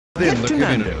Get to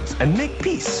Nando's and make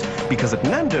peace, because at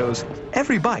Nando's,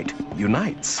 every bite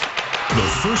unites. The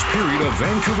first period of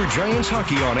Vancouver Giants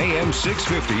hockey on AM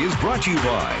 650 is brought to you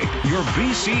by your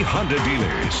BC Honda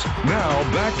dealers. Now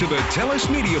back to the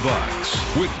TELUS Media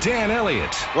Box with Dan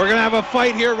Elliott. We're going to have a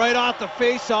fight here right off the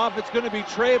face-off. It's going to be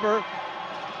Traber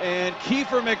and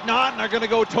Kiefer McNaughton are going to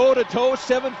go toe-to-toe.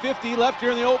 7:50 left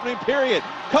here in the opening period.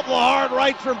 Couple of hard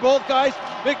rights from both guys.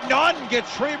 McNaughton gets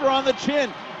Traber on the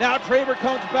chin. Now Traber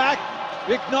comes back.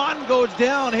 McNaughton goes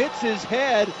down, hits his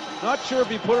head. Not sure if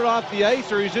he put it off the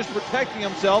ice or he's just protecting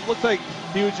himself. Looks like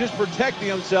he was just protecting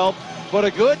himself. But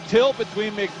a good tilt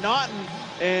between McNaughton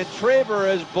and Traber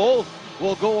as both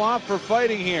will go off for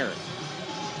fighting here.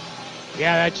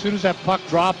 Yeah, as soon as that puck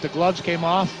dropped, the gloves came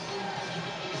off.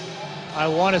 I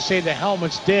want to say the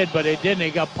helmets did, but it didn't.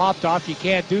 It got popped off. You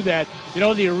can't do that. You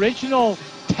know, the original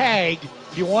tag,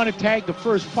 if you want to tag the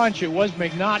first punch, it was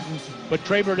McNaughton, but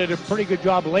Traber did a pretty good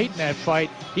job late in that fight.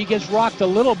 He gets rocked a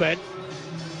little bit,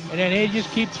 and then he just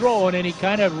keep throwing, and he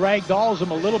kind of ragdolls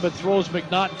him a little bit, throws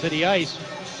McNaughton to the ice.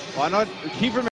 Why not? Kiefer